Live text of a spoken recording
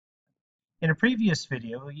In a previous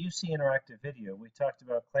video, a UC Interactive video, we talked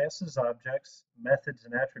about classes, objects, methods,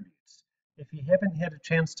 and attributes. If you haven't had a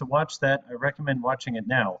chance to watch that, I recommend watching it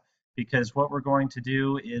now, because what we're going to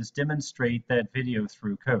do is demonstrate that video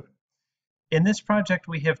through code. In this project,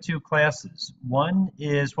 we have two classes. One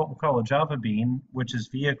is what we'll call a Java bean, which is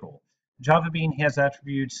vehicle. Java bean has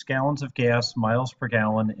attributes gallons of gas, miles per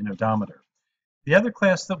gallon, and odometer. The other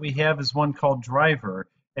class that we have is one called driver,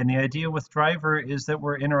 and the idea with driver is that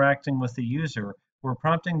we're interacting with the user. We're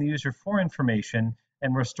prompting the user for information,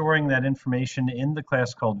 and we're storing that information in the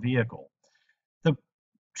class called vehicle. The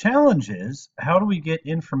challenge is, how do we get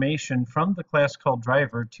information from the class called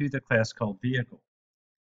driver to the class called vehicle?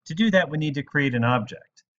 To do that, we need to create an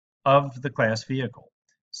object of the class vehicle.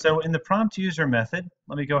 So in the prompt user method,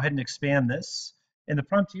 let me go ahead and expand this. In the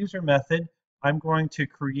prompt user method, I'm going to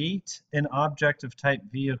create an object of type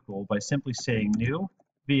vehicle by simply saying new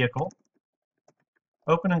vehicle,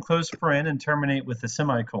 open and close paren, and terminate with a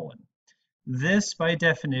semicolon. This, by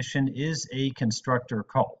definition, is a constructor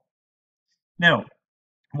call. Now,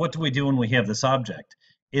 what do we do when we have this object?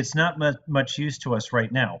 It's not much use to us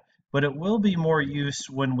right now, but it will be more use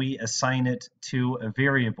when we assign it to a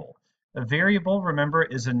variable. A variable, remember,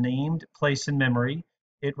 is a named place in memory.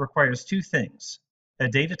 It requires two things: a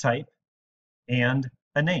data type and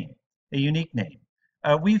a name, a unique name.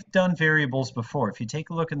 We've done variables before. If you take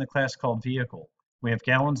a look in the class called vehicle, we have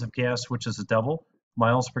gallons of gas, which is a double,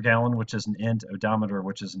 miles per gallon, which is an int, odometer,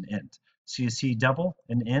 which is an int. So you see double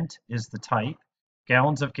and int is the type,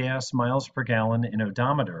 gallons of gas, miles per gallon, and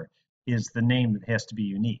odometer is the name that has to be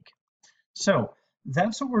unique. So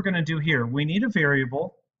that's what we're going to do here. We need a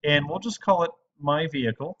variable, and we'll just call it my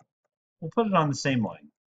vehicle. We'll put it on the same line.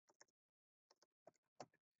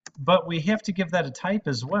 But we have to give that a type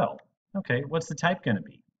as well. Okay, what's the type going to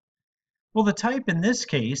be? Well, the type in this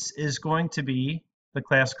case is going to be the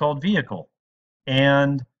class called vehicle.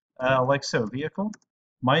 And like so, vehicle,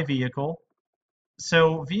 my vehicle.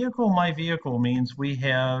 So vehicle, my vehicle means we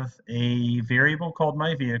have a variable called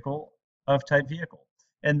my vehicle of type vehicle.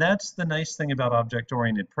 And that's the nice thing about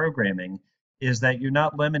object-oriented programming, is that you're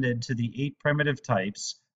not limited to the 8 primitive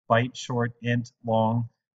types: byte, short, int, long,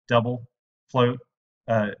 double, float,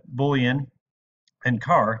 boolean, and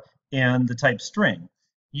char, and the type string.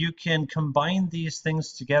 You can combine these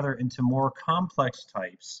things together into more complex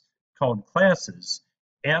types called classes,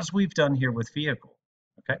 as we've done here with vehicle.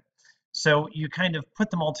 Okay, so you kind of put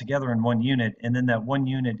them all together in one unit, and then that one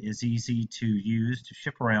unit is easy to use, to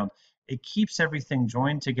ship around. It keeps everything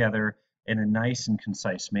joined together in a nice and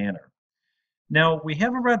concise manner. Now, we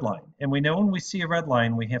have a red line, and we know when we see a red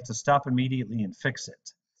line, we have to stop immediately and fix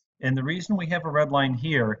it. And the reason we have a red line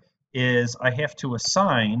here is I have to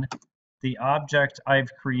assign the object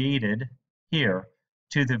I've created here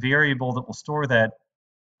to the variable that will store that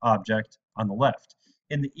object on the left.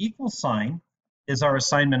 And the equal sign is our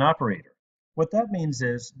assignment operator. What that means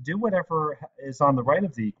is do whatever is on the right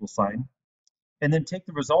of the equal sign, and then take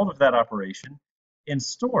the result of that operation and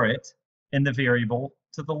store it in the variable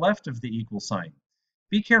to the left of the equal sign.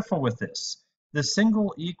 Be careful with this. The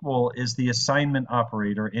single equal is the assignment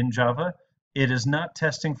operator in Java. It is not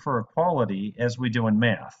testing for equality as we do in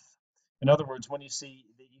math. In other words, when you see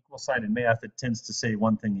the equal sign in math, it tends to say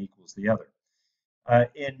one thing equals the other.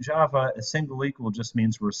 In Java, a single equal just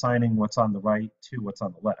means we're assigning what's on the right to what's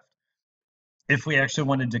on the left. If we actually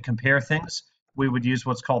wanted to compare things, we would use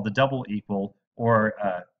what's called the double equal, or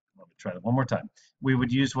let me try that one more time. We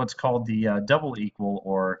would use what's called the double equal,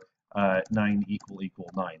 or 9 equal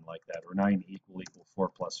 9, like that, or 9 equal 4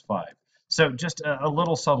 plus 5. So just a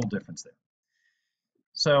little subtle difference there.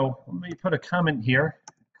 So let me put a comment here: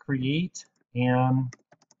 create an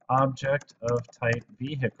object of type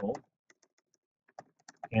vehicle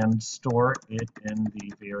and store it in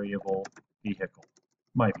the variable vehicle,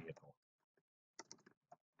 my vehicle.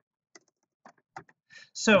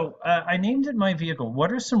 So I named it my vehicle.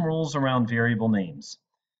 What are some rules around variable names?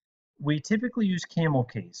 We typically use camel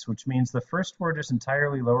case, which means the first word is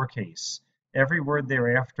entirely lowercase. Every word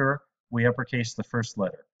thereafter, we uppercase the first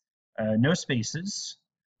letter. No spaces.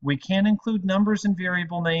 We can include numbers in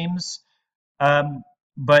variable names,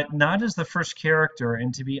 but not as the first character.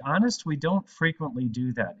 And to be honest, we don't frequently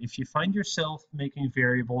do that. If you find yourself making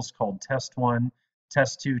variables called test1,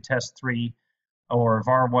 test2, test3, or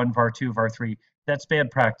var1, var2, var3, that's bad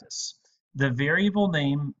practice. The variable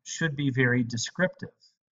name should be very descriptive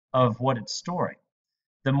of what it's storing.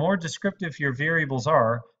 The more descriptive your variables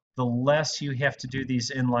are, the less you have to do these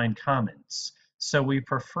inline comments. So we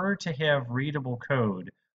prefer to have readable code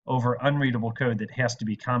over unreadable code that has to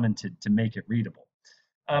be commented to make it readable.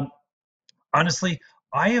 Honestly,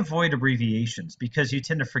 I avoid abbreviations because you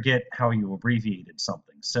tend to forget how you abbreviated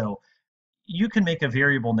something. So you can make a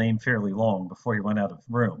variable name fairly long before you run out of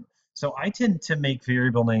room. So I tend to make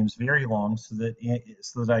variable names very long so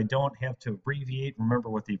that I don't have to abbreviate, remember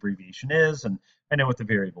what the abbreviation is, and I know what the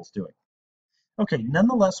variable's doing. Okay,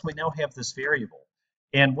 nonetheless, we now have this variable.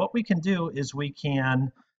 And what we can do is we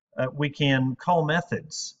can call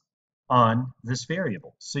methods on this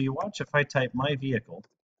variable. So you watch if I type my vehicle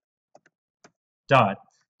dot,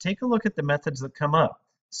 take a look at the methods that come up.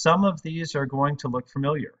 Some of these are going to look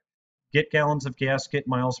familiar. Get gallons of gas, get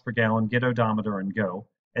miles per gallon, get odometer, and go.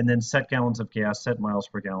 And then set gallons of gas, set miles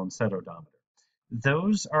per gallon, set odometer.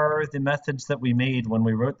 Those are the methods that we made when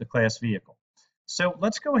we wrote the class vehicle. So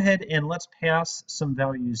let's go ahead and let's pass some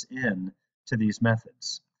values in to these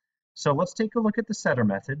methods. So let's take a look at the setter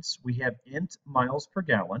methods. We have int miles per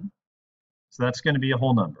gallon. So that's going to be a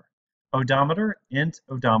whole number. Odometer, int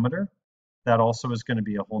odometer. That also is going to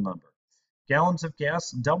be a whole number. Gallons of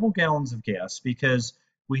gas, double gallons of gas, because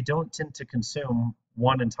we don't tend to consume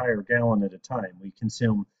one entire gallon at a time. We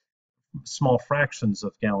consume small fractions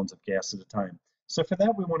of gallons of gas at a time. So for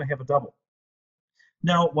that, we want to have a double.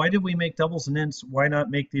 Now, why did we make doubles and ints? Why not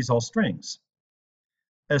make these all strings?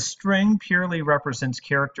 A string purely represents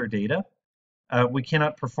character data. We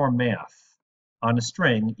cannot perform math on a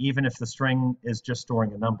string, even if the string is just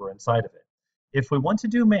storing a number inside of it. If we want to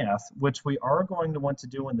do math, which we are going to want to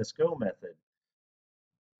do in this go method,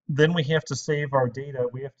 then we have to save our data.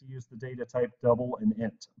 We have to use the data type double and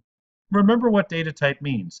int. Remember what data type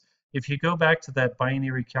means. If you go back to that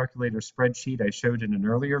binary calculator spreadsheet I showed in an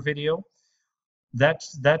earlier video,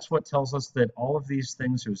 that's what tells us that all of these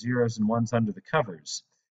things are zeros and ones under the covers.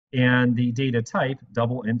 And the data type,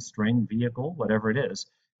 double, int, string, vehicle, whatever it is,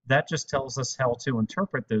 that just tells us how to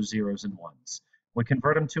interpret those zeros and ones. We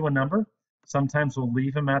convert them to a number. Sometimes we'll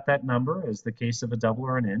leave them at that number, as the case of a double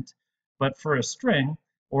or an int. But for a string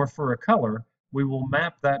or for a color, we will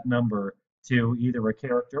map that number to either a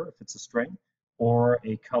character, if it's a string, or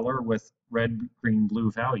a color with red, green,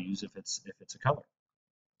 blue values, if it's a color.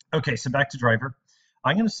 Okay, so back to driver.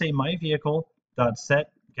 I'm going to say my vehicle dot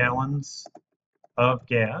set gallons of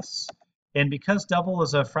gas, and because double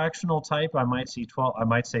is a fractional type, I might say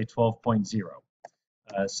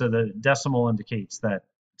 12.0. So the decimal indicates that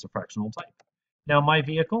it's a fractional type. Now my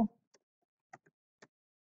vehicle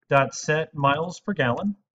dot set miles per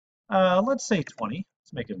gallon. Let's say 20.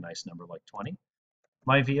 Let's make it a nice number like 20.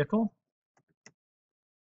 My vehicle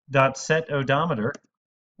dot set odometer.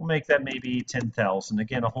 We'll make that maybe 10,000.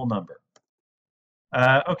 Again, a whole number.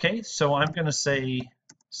 Okay, so I'm going to say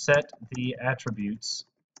set the attributes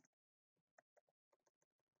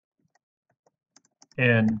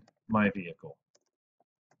in my vehicle.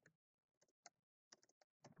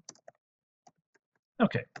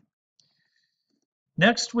 Okay.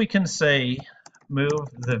 Next, we can say move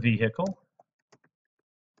the vehicle,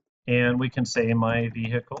 and we can say my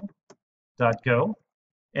vehicle dot go,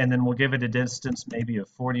 and then we'll give it a distance maybe of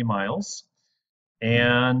 40 miles.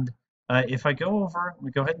 And if I go over,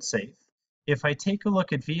 we go ahead and save. If I take a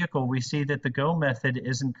look at vehicle, we see that the go method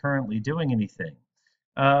isn't currently doing anything.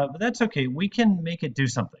 But that's okay. We can make it do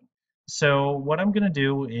something. So what I'm going to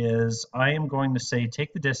do is I am going to say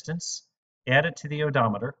take the distance, add it to the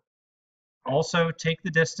odometer. Also take the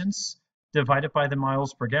distance, divide it by the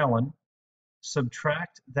miles per gallon,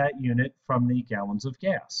 subtract that unit from the gallons of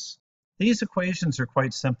gas. These equations are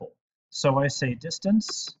quite simple. So I say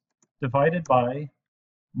distance divided by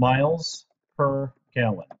miles per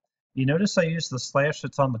gallon. You notice I use the slash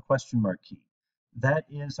that's on the question mark key. That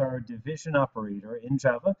is our division operator in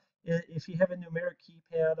Java. If you have a numeric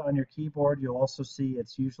keypad on your keyboard, you'll also see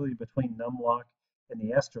it's usually between numlock and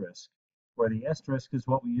the asterisk, where the asterisk is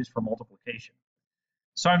what we use for multiplication.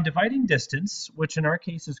 So I'm dividing distance, which in our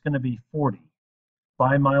case is going to be 40,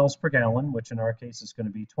 by miles per gallon, which in our case is going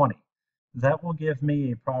to be 20. That will give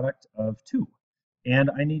me a product of 2, and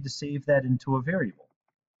I need to save that into a variable.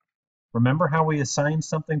 Remember how we assign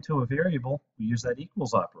something to a variable? We use that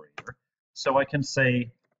equals operator. So I can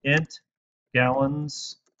say int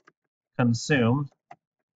gallons consumed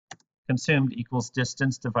equals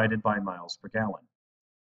distance divided by miles per gallon.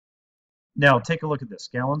 Now take a look at this.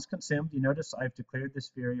 Gallons consumed. You notice I've declared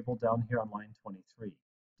this variable down here on line 23.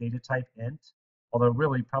 Data type int, although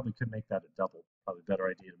really probably could make that a double. Probably a better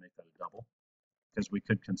idea to make that a double because we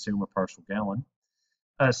could consume a partial gallon.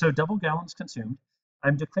 So double gallons consumed.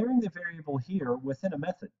 I'm declaring the variable here within a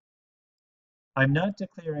method. I'm not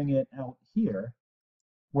declaring it out here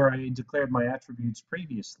where I declared my attributes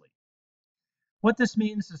previously. What this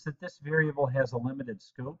means is that this variable has a limited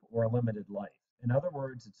scope or a limited life. In other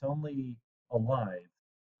words, it's only alive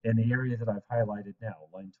in the area that I've highlighted now,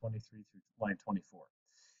 line 23 through line 24.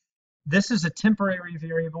 This is a temporary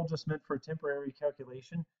variable just meant for a temporary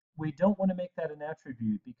calculation. We don't want to make that an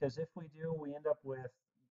attribute because if we do, we end up with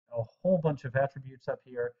a whole bunch of attributes up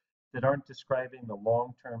here that aren't describing the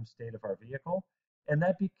long-term state of our vehicle. And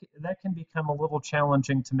that can become a little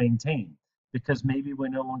challenging to maintain because maybe we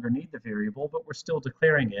no longer need the variable, but we're still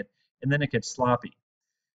declaring it, and then it gets sloppy.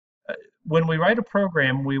 When we write a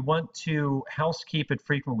program, we want to housekeep it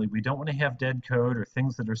frequently. We don't want to have dead code or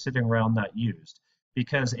things that are sitting around not used,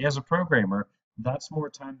 because as a programmer, that's more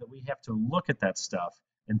time that we have to look at that stuff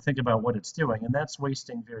and think about what it's doing, and that's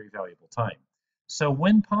wasting very valuable time. So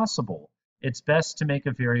when possible, it's best to make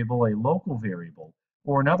a variable a local variable,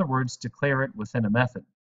 or in other words, declare it within a method.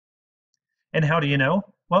 And how do you know?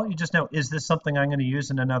 Well, you just know, is this something I'm going to use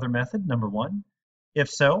in another method, number one? If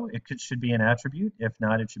so, should be an attribute. If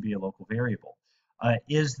not, it should be a local variable.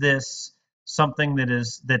 Is this something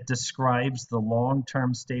that describes the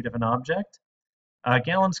long-term state of an object?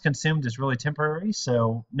 Gallons consumed is really temporary,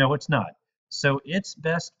 so no, it's not. So its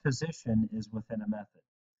best position is within a method.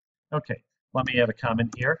 Okay, let me add a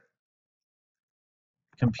comment here.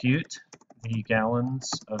 Compute the gallons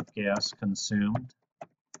of gas consumed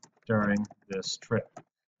during this trip.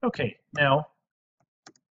 Okay, now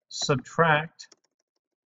subtract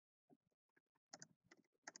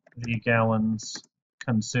the gallons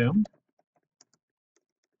consumed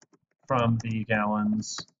from the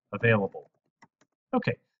gallons available.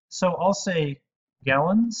 Okay, so I'll say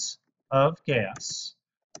gallons of gas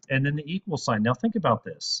and then the equal sign. Now think about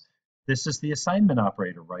this. This is the assignment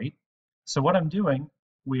operator, right? So what I'm doing,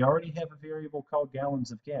 we already have a variable called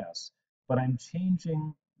gallons of gas, but I'm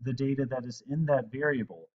changing the data that is in that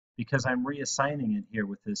variable because I'm reassigning it here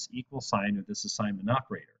with this equal sign or this assignment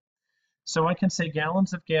operator. So I can say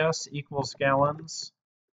gallons of gas equals gallons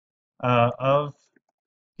of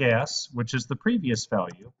gas, which is the previous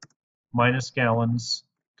value, minus gallons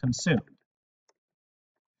consumed.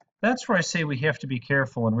 That's where I say we have to be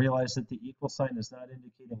careful and realize that the equal sign is not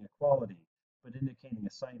indicating equality, but indicating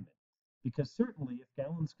assignment. Because certainly if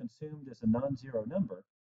gallons consumed is a non-zero number,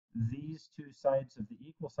 these two sides of the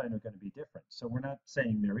equal sign are going to be different. So we're not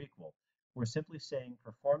saying they're equal. We're simply saying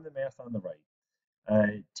perform the math on the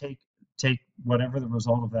right. Take whatever the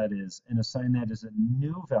result of that is and assign that as a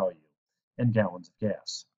new value in gallons of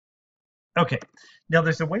gas. Okay, now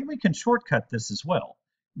there's a way we can shortcut this as well.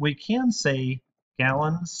 We can say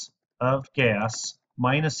gallons of gas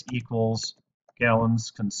minus equals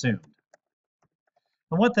gallons consumed.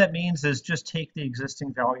 And what that means is just take the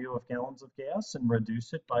existing value of gallons of gas and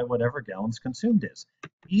reduce it by whatever gallons consumed is.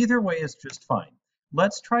 Either way is just fine.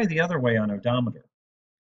 Let's try the other way on odometer.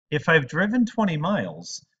 If I've driven 20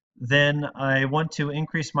 miles, then I want to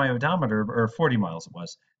increase my odometer, or 40 miles it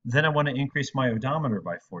was, then I want to increase my odometer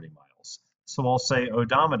by 40 miles. So I'll say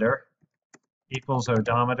odometer equals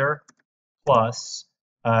odometer plus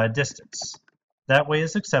distance. That way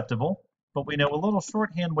is acceptable, but we know a little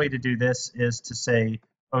shorthand way to do this is to say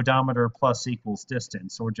odometer plus equals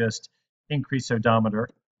distance, or just increase odometer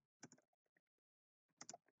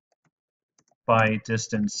by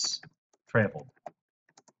distance traveled.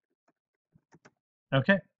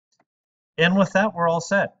 Okay, and with that, we're all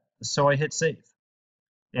set. So I hit save,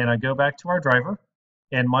 and I go back to our driver,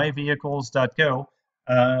 and myvehicles.go.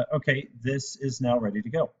 Okay, this is now ready to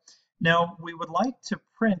go. Now, we would like to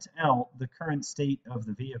print out the current state of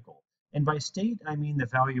the vehicle. And by state, I mean the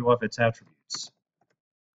value of its attributes.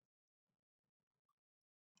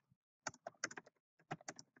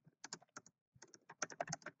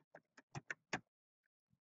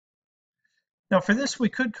 Now, for this, we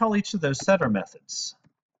could call each of those setter methods.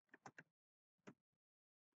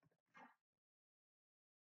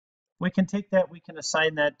 We can take that, we can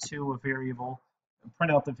assign that to a variable,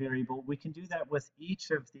 print out the variable. We can do that with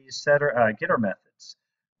each of these setter getter methods.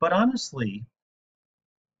 But honestly,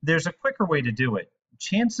 there's a quicker way to do it.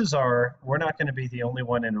 Chances are we're not going to be the only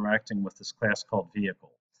one interacting with this class called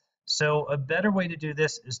vehicle. So a better way to do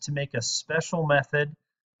this is to make a special method.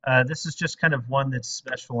 This is just kind of one that's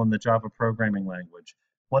special in the Java programming language,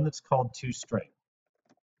 one that's called toString.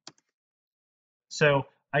 So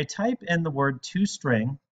I type in the word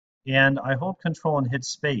toString, and I hold Control and hit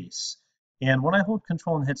space. And when I hold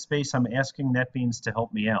Control and hit space, I'm asking NetBeans to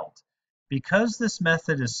help me out. Because this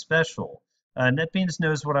method is special, NetBeans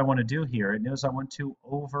knows what I want to do here. It knows I want to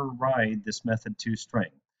override this method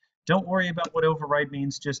toString. Don't worry about what override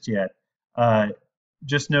means just yet.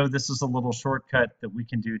 Just know this is a little shortcut that we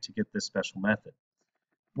can do to get this special method.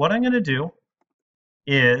 What I'm going to do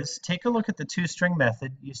is take a look at the toString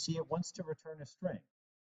method. You see it wants to return a string.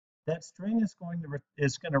 that string is going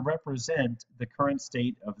to represent the current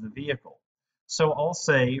state of the vehicle. So I'll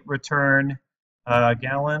say return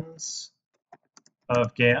gallons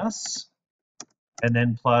of gas, and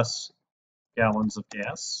then plus gallons of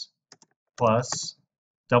gas, plus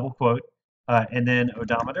double quote, and then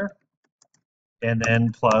odometer, and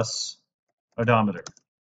then plus odometer,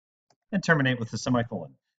 and terminate with a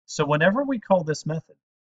semicolon. So whenever we call this method,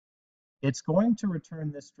 it's going to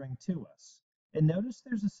return this string to us. And notice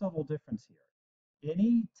there's a subtle difference here.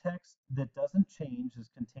 Any text that doesn't change is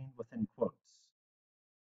contained within quotes.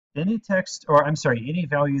 Any text, or I'm sorry, any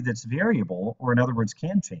value that's variable, or in other words,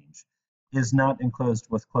 can change, is not enclosed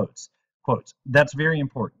with quotes. That's very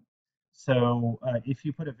important. So if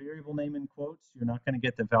you put a variable name in quotes, you're not going to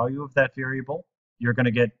get the value of that variable. You're going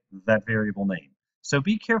to get that variable name. So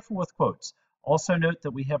be careful with quotes. Also note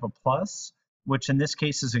that we have a plus, which in this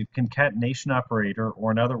case is a concatenation operator,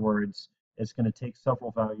 or in other words, it's going to take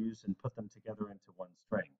several values and put them together into one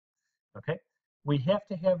string. Okay? We have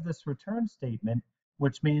to have this return statement,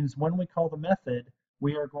 which means when we call the method,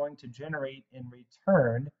 we are going to generate and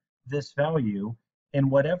return this value,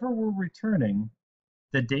 and whatever we're returning,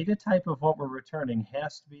 the data type of what we're returning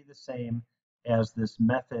has to be the same as this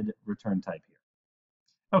method return type here.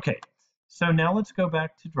 Okay, so now let's go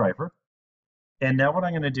back to driver. And now what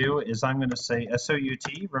I'm going to do is I'm going to say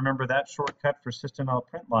SOUT, remember that shortcut for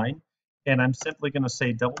System.out.println, and I'm simply going to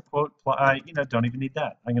say double quote, don't even need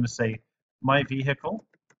that. I'm going to say my vehicle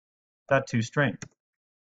dot toString.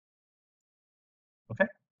 Okay,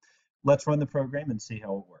 let's run the program and see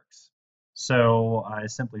how it works. So I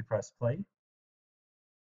simply press play.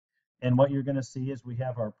 And what you're going to see is we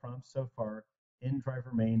have our prompt so far in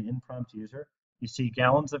driver main, in prompt user. You see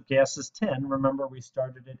gallons of gas is 10. Remember, we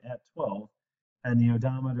started it at 12. And the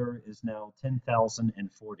odometer is now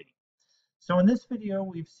 10,040. So in this video,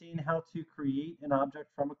 we've seen how to create an object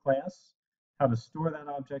from a class, how to store that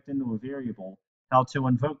object into a variable, how to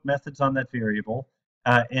invoke methods on that variable,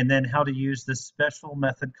 and then how to use this special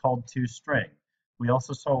method called toString. We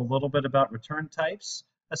also saw a little bit about return types,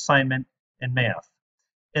 assignment, and math.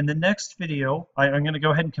 In the next video, I'm going to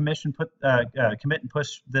go ahead and commit and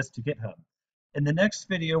push this to GitHub. In the next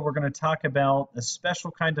video, we're going to talk about a special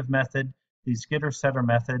kind of method, these getter-setter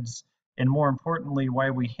methods, and more importantly, why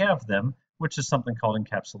we have them, which is something called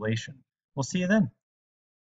encapsulation. We'll see you then.